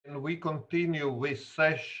and we continue this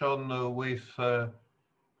session with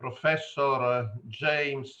Professor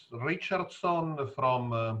James Richardson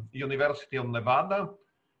from University of Nevada,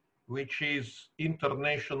 which is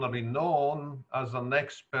internationally known as an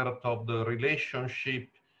expert of the relationship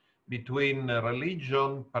between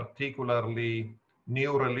religion, particularly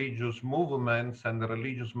new religious movements and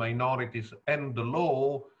religious minorities, and the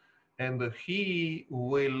law. And he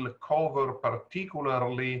will cover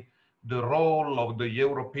particularly the role of the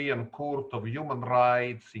European Court of Human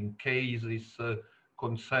Rights in cases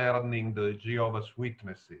concerning the Jehovah's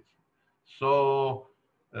Witnesses. So,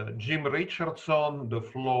 Jim Richardson, the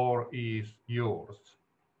floor is yours.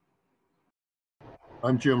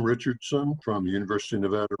 I'm Jim Richardson from the University of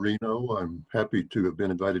Nevada, Reno. I'm happy to have been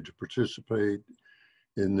invited to participate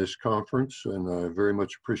in this conference, and I very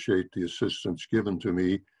much appreciate the assistance given to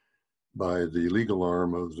me by the legal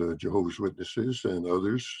arm of the Jehovah's Witnesses and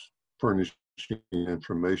others, furnishing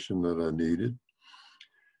information that I needed.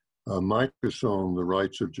 My focus on the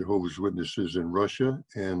rights of Jehovah's Witnesses in Russia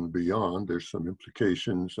and beyond. There's some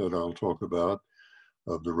implications that I'll talk about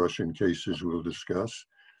of the Russian cases we'll discuss,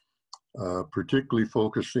 particularly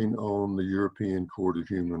focusing on the European Court of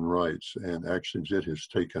Human Rights and actions it has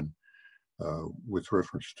taken with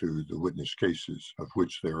reference to the witness cases, of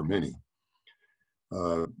which there are many.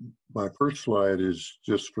 My first slide is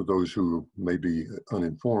just for those who may be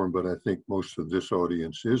uninformed, but I think most of this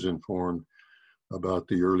audience is informed about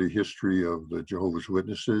the early history of the Jehovah's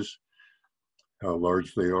Witnesses, how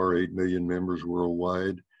large they are, 8 million members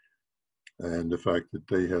worldwide, and the fact that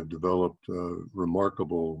they have developed a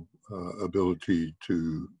remarkable ability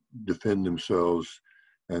to defend themselves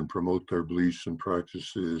and promote their beliefs and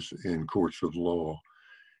practices in courts of law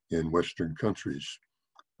in Western countries.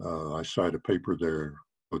 I cite a paper there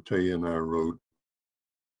Ote and I wrote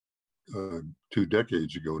 2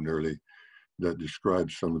 decades ago nearly that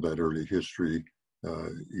describes some of that early history.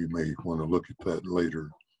 You may want to look at that later.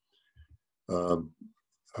 I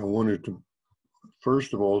wanted to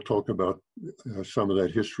first of all talk about some of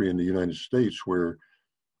that history in the United States, where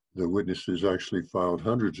the witnesses actually filed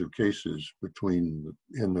hundreds of cases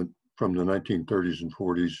from the 1930s and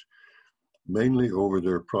 40s, mainly over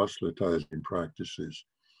their proselytizing practices.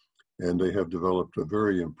 And they have developed a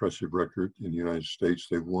very impressive record in the United States.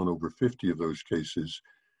 They've won over 50 of those cases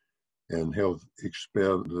and have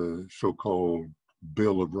expelled the so-called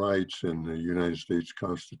Bill of Rights in the United States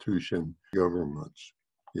Constitution governments.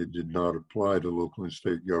 It did not apply to local and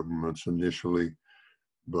state governments initially,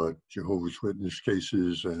 but Jehovah's Witness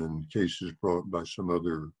cases and cases brought by some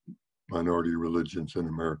other minority religions in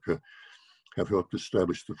America have helped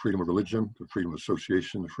establish the freedom of religion, the freedom of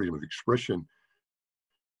association, the freedom of expression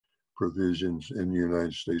provisions in the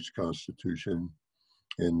United States Constitution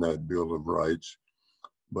in that Bill of Rights.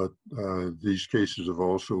 But these cases have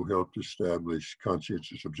also helped establish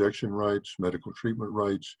conscientious objection rights, medical treatment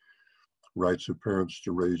rights, rights of parents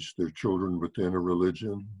to raise their children within a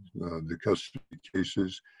religion, the custody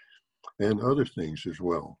cases, and other things as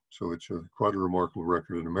well. So it's quite a remarkable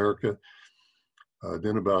record in America.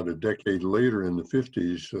 Then about a decade later in the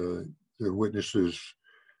 50s, the witnesses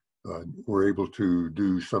were able to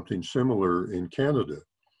do something similar in Canada.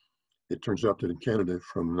 It turns out that in Canada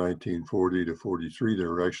from 1940 to 43, they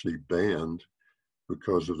were actually banned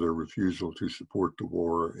because of their refusal to support the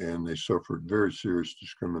war, and they suffered very serious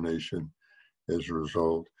discrimination as a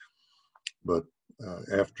result. But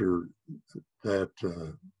after that,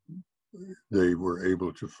 they were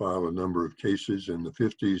able to file a number of cases in the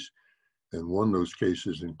 50s and won those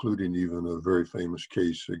cases, including even a very famous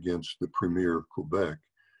case against the Premier of Quebec,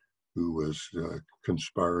 who was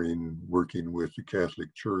conspiring, working with the Catholic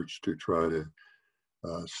Church to try to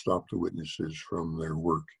stop the witnesses from their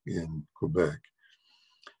work in Quebec.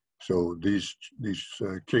 So these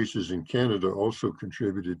cases in Canada also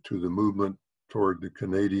contributed to the movement toward the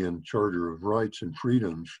Canadian Charter of Rights and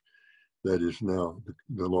Freedoms that is now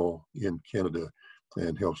the law in Canada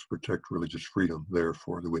and helps protect religious freedom there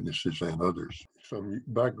for the witnesses and others. Some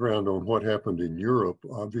background on what happened in Europe.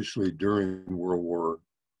 Obviously, during World War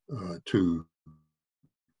II,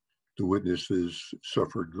 the witnesses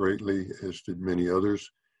suffered greatly, as did many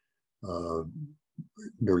others.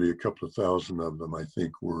 Nearly a couple of thousand of them, I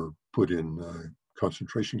think, were put in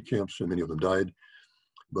concentration camps, and many of them died.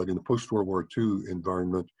 But in the post-World War II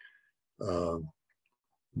environment,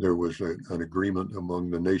 there was an agreement among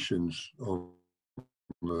the nations on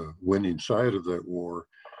the winning side of that war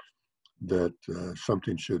that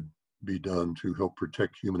something should be done to help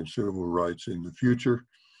protect human and civil rights in the future.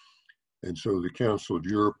 And so the Council of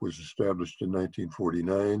Europe was established in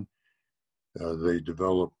 1949, They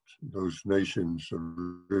developed, those nations,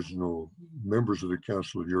 original members of the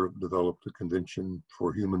Council of Europe, developed the Convention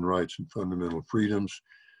for Human Rights and Fundamental Freedoms,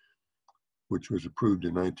 which was approved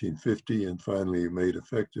in 1950 and finally made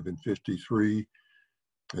effective in 53.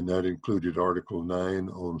 And that included Article 9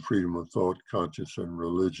 on freedom of thought, conscience, and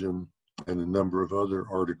religion, and a number of other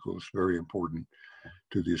articles very important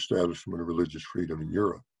to the establishment of religious freedom in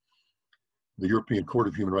Europe. The European Court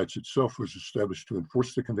of Human Rights itself was established to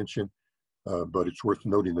enforce the convention, but it's worth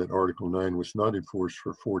noting that Article 9 was not enforced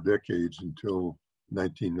for 4 decades until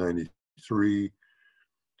 1993,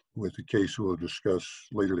 with the case we'll discuss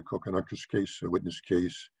later, the Kaunas case, a witness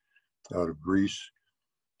case out of Greece.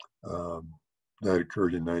 That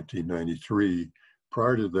occurred in 1993.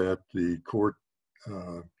 Prior to that, the court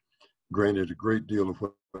granted a great deal of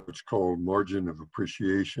what's called margin of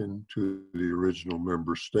appreciation to the original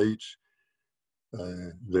member states.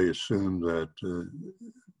 They assumed that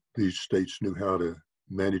these states knew how to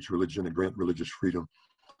manage religion and grant religious freedom.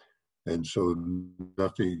 And so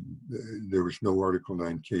there was no Article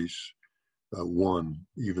 9 case won,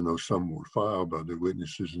 even though some were filed by the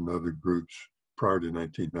witnesses and other groups prior to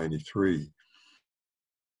 1993.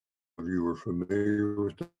 If you were familiar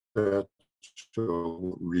with that, so I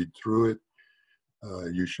won't read through it.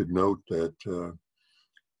 You should note that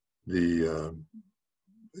the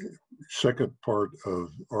second part of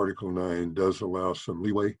Article 9 does allow some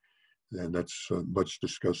leeway, and that's much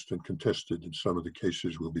discussed and contested in some of the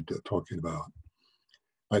cases we'll be talking about.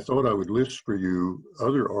 I thought I would list for you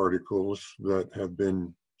other articles that have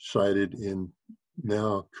been cited in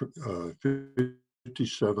now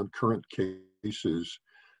 57 current cases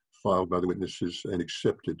filed by the witnesses and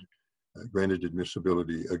accepted, granted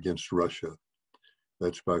admissibility against Russia.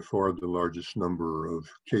 That's by far the largest number of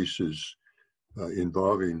cases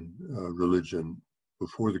involving religion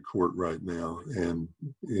before the court right now, and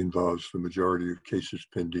involves the majority of cases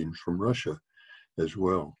pending from Russia as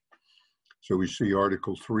well. So we see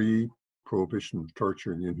Article 3, prohibition of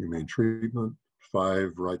torture and inhumane treatment;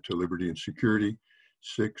 5, right to liberty and security;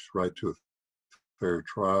 6, right to a fair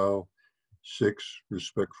trial; 6,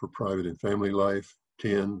 respect for private and family life;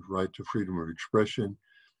 10, right to freedom of expression;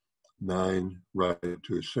 9, right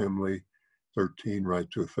to assembly; 13, right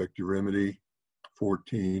to effective remedy;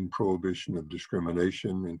 14, prohibition of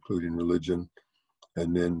discrimination, including religion;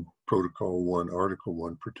 and then Protocol 1, Article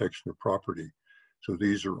 1, protection of property. So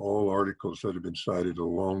these are all articles that have been cited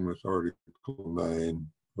along with Article 9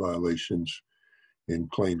 violations in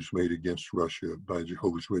claims made against Russia by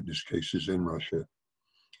Jehovah's Witness cases in Russia.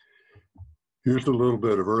 Here's a little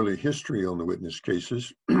bit of early history on the witness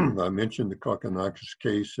cases. I mentioned the Kaunas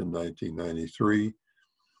case in 1993.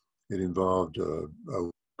 It involved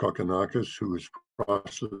Kaunas, who was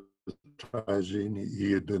proselytizing.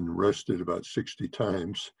 He had been arrested about 60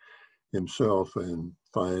 times himself and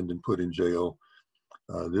fined and put in jail.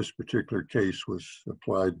 This particular case was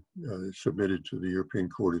submitted to the European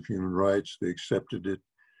Court of Human Rights. They accepted it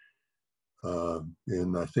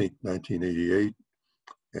in, I think, 1988.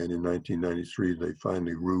 And in 1993, they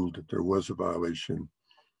finally ruled that there was a violation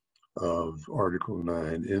of Article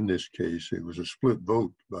 9 in this case. It was a split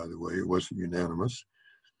vote, by the way. It wasn't unanimous.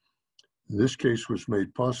 This case was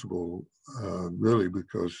made possible really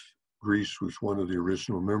because Greece was one of the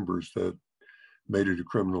original members that made it a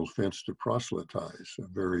criminal offense to proselytize, a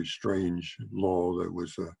very strange law that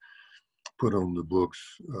was put on the books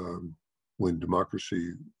when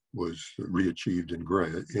democracy was reachieved in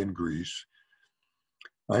Greece.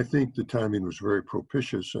 I think the timing was very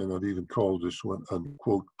propitious, and I've even called this one,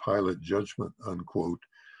 unquote, pilot judgment, unquote,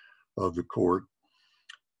 of the court.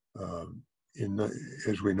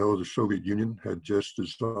 As we know, the Soviet Union had just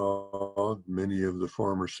dissolved. Many of the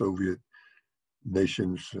former Soviet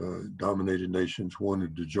nations, dominated nations,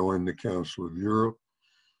 wanted to join the Council of Europe,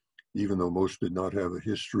 even though most did not have a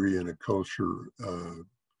history and a culture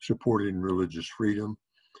supporting religious freedom.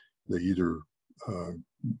 They either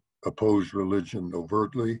opposed religion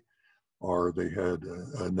overtly, or they had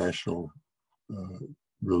a national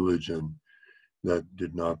religion that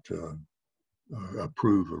did not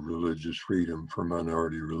approve of religious freedom for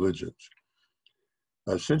minority religions.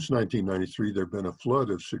 Since 1993, there have been a flood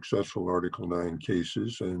of successful Article 9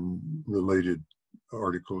 cases and related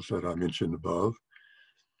articles that I mentioned above.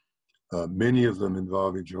 Many of them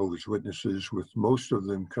involving Jehovah's Witnesses, with most of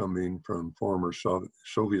them coming from former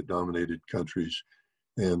Soviet-dominated countries,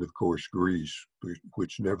 and of course Greece,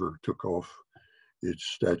 which never took off its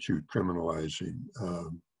statute criminalizing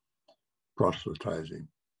proselytizing.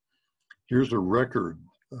 Here's a record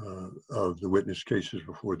of the witness cases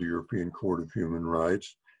before the European Court of Human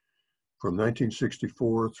Rights. From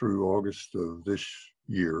 1964 through August of this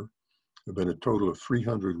year, There have been a total of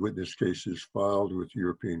 300 witness cases filed with the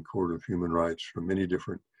European Court of Human Rights from many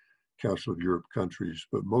different Council of Europe countries,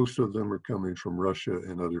 but most of them are coming from Russia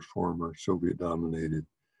and other former Soviet-dominated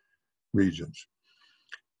regions.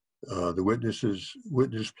 The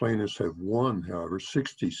witness plaintiffs have won, however,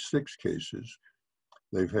 66 cases.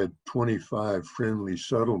 They've had 25 friendly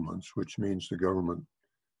settlements, which means the government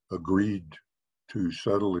agreed to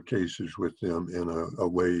settle the cases with them in a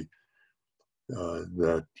way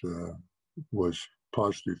that was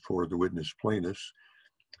positive for the witness plaintiffs.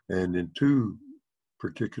 And in 2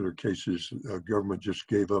 particular cases, government just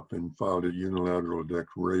gave up and filed a unilateral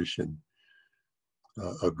declaration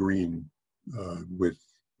agreeing with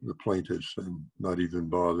the plaintiffs and not even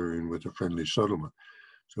bothering with a friendly settlement.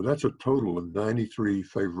 So that's a total of 93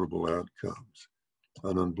 favorable outcomes,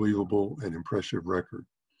 an unbelievable and impressive record.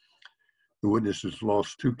 The witnesses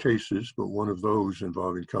lost 2 cases, but one of those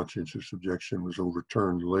involving conscientious objection was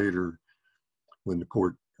overturned later when the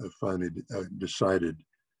court finally decided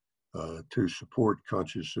to support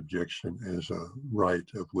conscientious objection as a right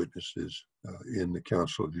of witnesses in the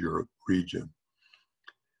Council of Europe region.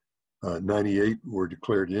 98 were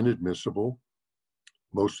declared inadmissible.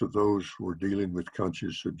 Most of those were dealing with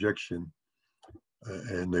conscientious objection,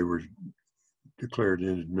 and they were declared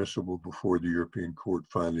inadmissible before the European Court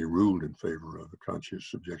finally ruled in favor of the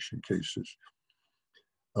conscientious objection cases.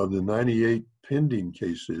 Of the 98 pending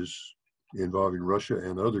cases involving Russia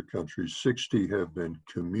and other countries, 60 have been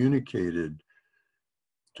communicated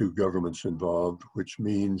to governments involved, which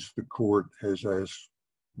means the court has asked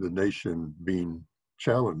the nation being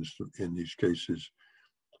challenged in these cases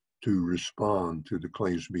to respond to the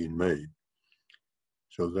claims being made.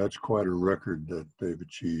 So that's quite a record that they've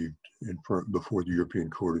achieved before the European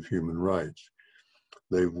Court of Human Rights.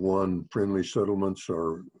 They've won friendly settlements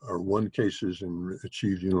or won cases and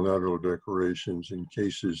achieved unilateral declarations in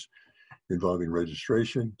cases involving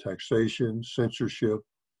registration, taxation, censorship,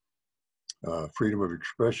 freedom of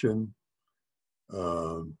expression,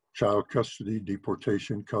 child custody,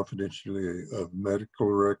 deportation, confidentiality of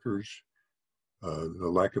medical records, the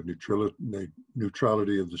lack of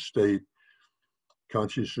neutrality of the state,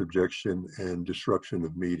 conscientious objection, and disruption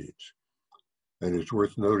of meetings. And it's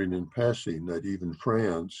worth noting in passing that even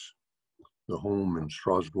France, the home in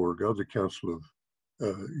Strasbourg of the Council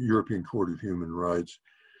of European Court of Human Rights,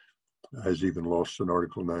 has even lost an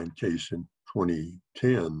Article 9 case in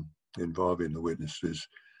 2010 involving the witnesses.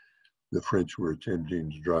 The French were attempting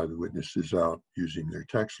to drive the witnesses out using their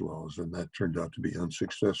tax laws, and that turned out to be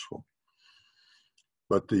unsuccessful.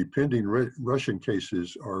 But the pending Russian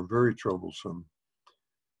cases are very troublesome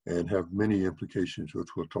and have many implications, which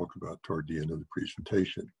we'll talk about toward the end of the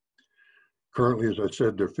presentation. Currently, as I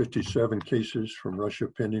said, there are 57 cases from Russia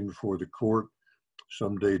pending before the court,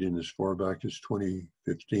 some dating as far back as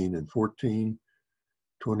 2015 and 14.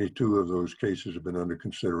 22 of those cases have been under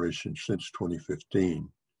consideration since 2015.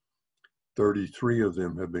 33 of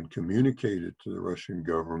them have been communicated to the Russian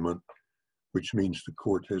government, which means the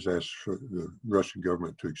court has asked for the Russian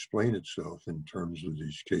government to explain itself in terms of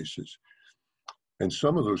these cases. And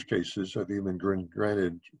some of those cases have even been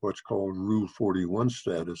granted what's called Rule 41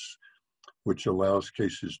 status, which allows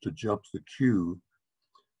cases to jump the queue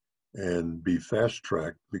and be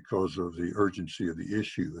fast-tracked because of the urgency of the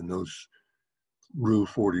issue. And those Rule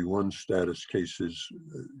 41 status cases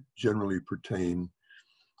generally pertain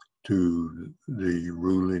to the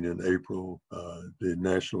ruling in April, the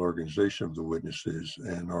national organization of the witnesses,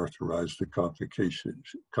 and authorized the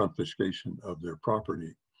confiscation of their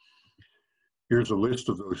property. Here's a list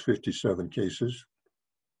of those 57 cases.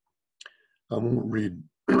 I won't read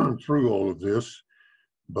through all of this,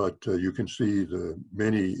 but you can see the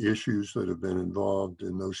many issues that have been involved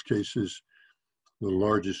in those cases. The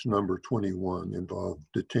largest number, 21, involved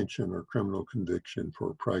detention or criminal conviction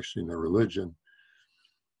for practicing a religion.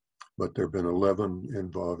 But there have been 11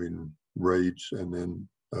 involving raids, and then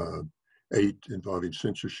 8 involving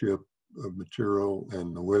censorship of material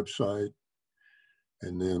and the website,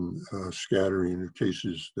 and then scattering of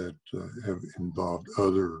cases that have involved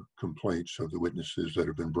other complaints of the witnesses that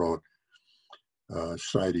have been brought,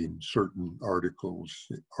 citing certain articles,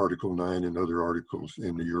 Article 9 and other articles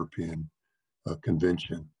in the European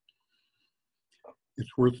Convention.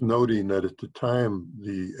 It's worth noting that at the time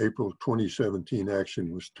the April 2017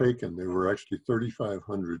 action was taken, there were actually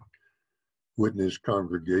 3,500 witness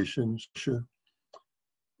congregations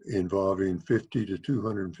involving 50 to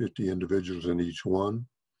 250 individuals in each one.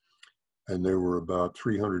 And there were about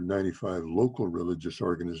 395 local religious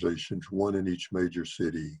organizations, one in each major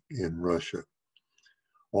city in Russia.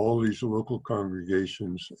 All these local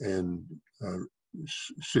congregations and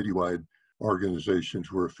citywide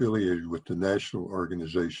organizations were affiliated with the national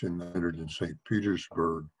organization entered in St.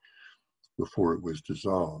 Petersburg before it was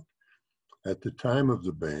dissolved. At the time of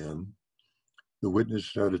the ban, the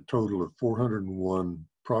witness had a total of 401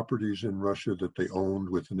 properties in Russia that they owned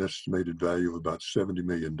with an estimated value of about $70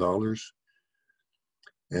 million.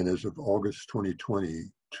 And as of August 2020,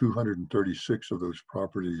 236 of those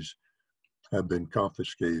properties have been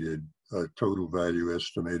confiscated, a total value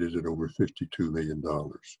estimated at over $52 million.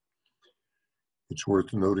 It's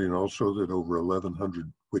worth noting also that over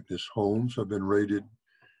 1,100 witness homes have been raided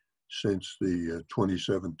since the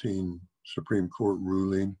 2017 Supreme Court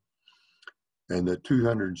ruling, and that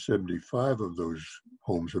 275 of those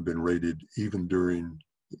homes have been raided even during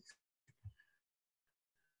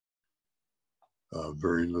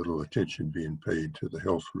very little attention being paid to the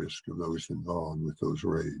health risk of those involved with those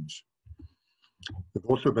raids. There have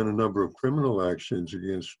also been a number of criminal actions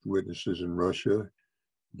against witnesses in Russia,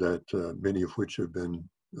 that many of which have been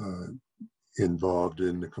involved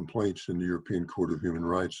in the complaints in the European Court of Human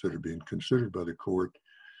Rights that are being considered by the court.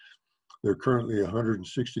 There are currently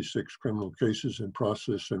 166 criminal cases in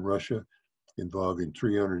process in Russia involving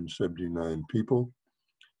 379 people.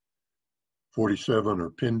 47 are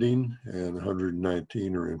pending and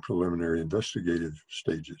 119 are in preliminary investigative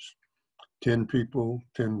stages. 10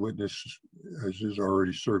 witnesses is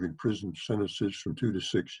already serving prison sentences from 2 to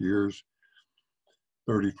 6 years.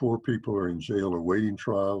 34 people are in jail awaiting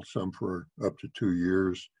trial, some for up to 2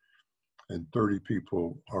 years, and 30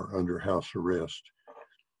 people are under house arrest.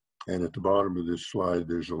 And at the bottom of this slide,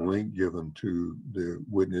 there's a link given to the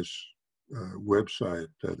witness website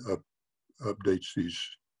that updates these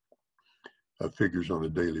figures on a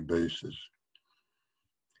daily basis.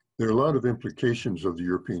 There are a lot of implications of the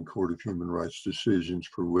European Court of Human Rights decisions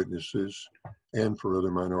for witnesses and for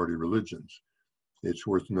other minority religions. It's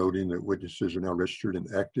worth noting that witnesses are now registered and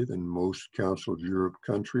active in most Council of Europe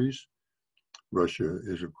countries. Russia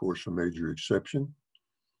is, of course, a major exception.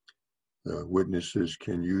 Witnesses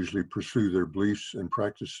can usually pursue their beliefs and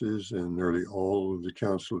practices in nearly all of the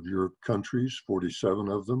Council of Europe countries, 47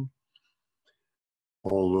 of them,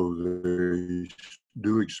 although they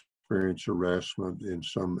do experience harassment in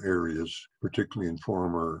some areas, particularly in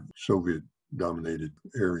former Soviet-dominated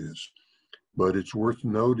areas. But it's worth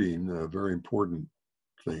noting a very important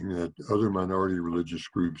thing, that other minority religious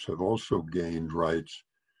groups have also gained rights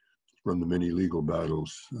from the many legal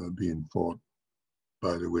battles being fought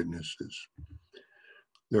by the witnesses.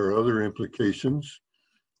 There are other implications.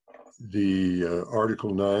 The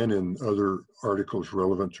Article 9 and other articles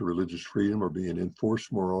relevant to religious freedom are being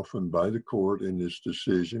enforced more often by the court in its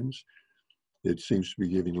decisions. It seems to be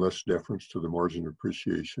giving less deference to the margin of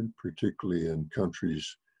appreciation, particularly in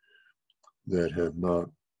countries that have not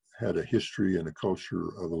had a history and a culture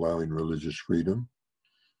of allowing religious freedom.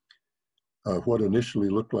 What initially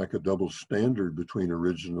looked like a double standard between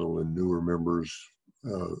original and newer members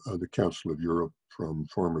of the Council of Europe from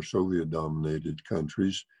former Soviet-dominated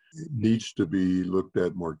countries needs to be looked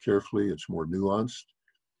at more carefully. It's more nuanced.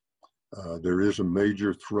 There is a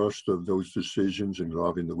major thrust of those decisions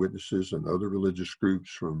involving the witnesses and other religious groups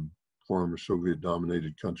from former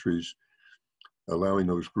Soviet-dominated countries, allowing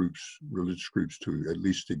those religious groups to at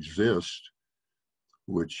least exist,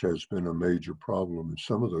 which has been a major problem in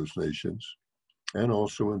some of those nations, and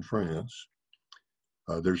also in France.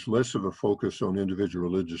 There's less of a focus on individual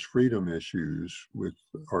religious freedom issues with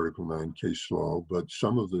Article 9 case law, but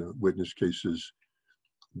some of the witness cases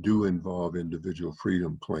do involve individual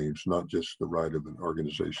freedom claims, not just the right of an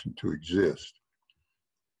organization to exist.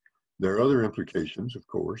 There are other implications, of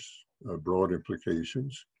course, broad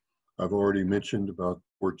implications. I've already mentioned about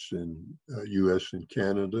courts in US and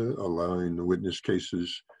Canada allowing the witness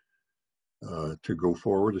cases to go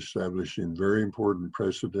forward, establishing very important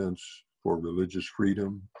precedents for religious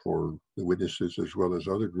freedom for the witnesses as well as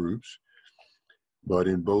other groups. But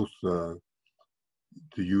in both the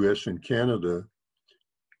US and Canada,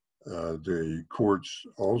 the courts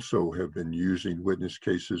also have been using witness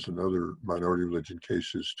cases and other minority religion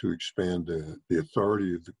cases to expand the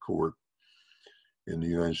authority of the court in the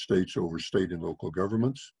United States over state and local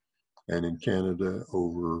governments, and in Canada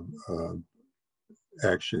over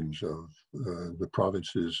actions of the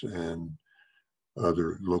provinces and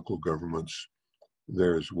other local governments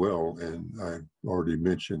there as well. And I've already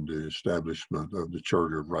mentioned the establishment of the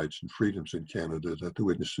Charter of Rights and Freedoms in Canada that the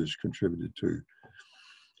witnesses contributed to.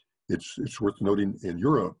 It's worth noting in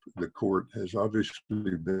Europe, the court has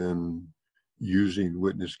obviously been using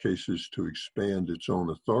witness cases to expand its own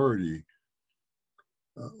authority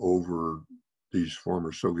over these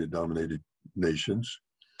former Soviet-dominated nations.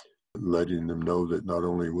 letting them know that not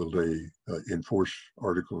only will they enforce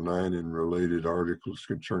Article 9 and related articles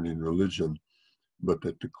concerning religion, but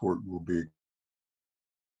that the court will be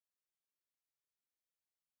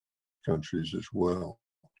countries as well.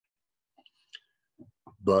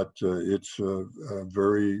 But it's a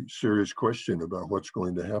very serious question about what's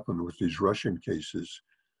going to happen with these Russian cases.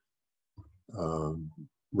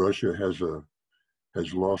 Russia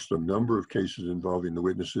has lost a number of cases involving the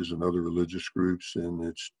witnesses and other religious groups, and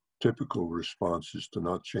its typical response is to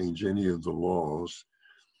not change any of the laws,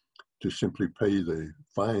 to simply pay the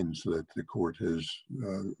fines that the court has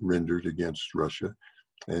rendered against Russia,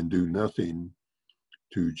 and do nothing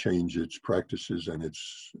to change its practices and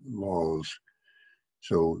its laws.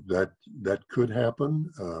 So that could happen.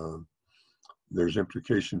 There's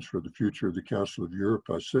implications for the future of the Council of Europe,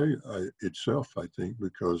 itself, I think,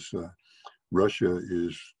 because Russia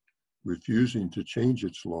is refusing to change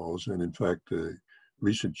its laws. And in fact, the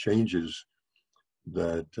recent changes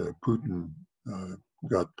that Putin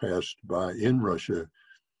got passed in Russia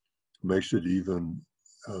makes it even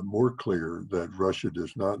more clear that Russia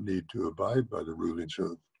does not need to abide by the rulings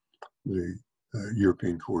of the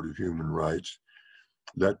European Court of Human Rights.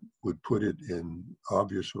 That would put it in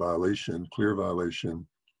obvious violation, clear violation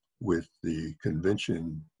with the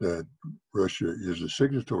convention that Russia is a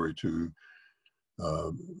signatory to,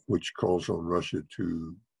 which calls on Russia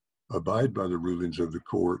to abide by the rulings of the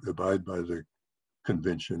court, abide by the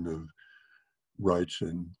Convention of Rights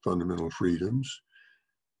and Fundamental Freedoms.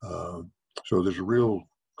 So there's a real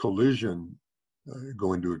collision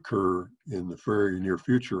going to occur in the very near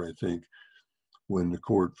future, I think, when the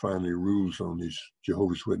court finally rules on these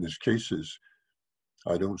Jehovah's Witness cases.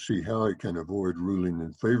 I don't see how it can avoid ruling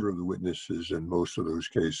in favor of the witnesses in most of those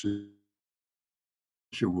cases.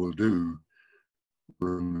 What it will do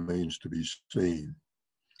remains to be seen.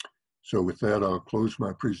 So with that, I'll close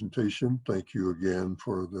my presentation. Thank you again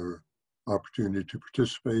for the opportunity to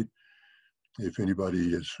participate. If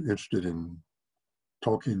anybody is interested in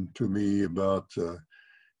talking to me about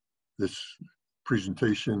this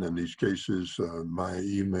presentation and these cases, my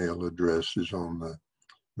email address is on the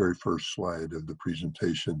very first slide of the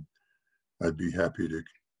presentation. I'd be happy to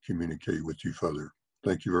communicate with you further.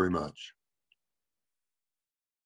 Thank you very much.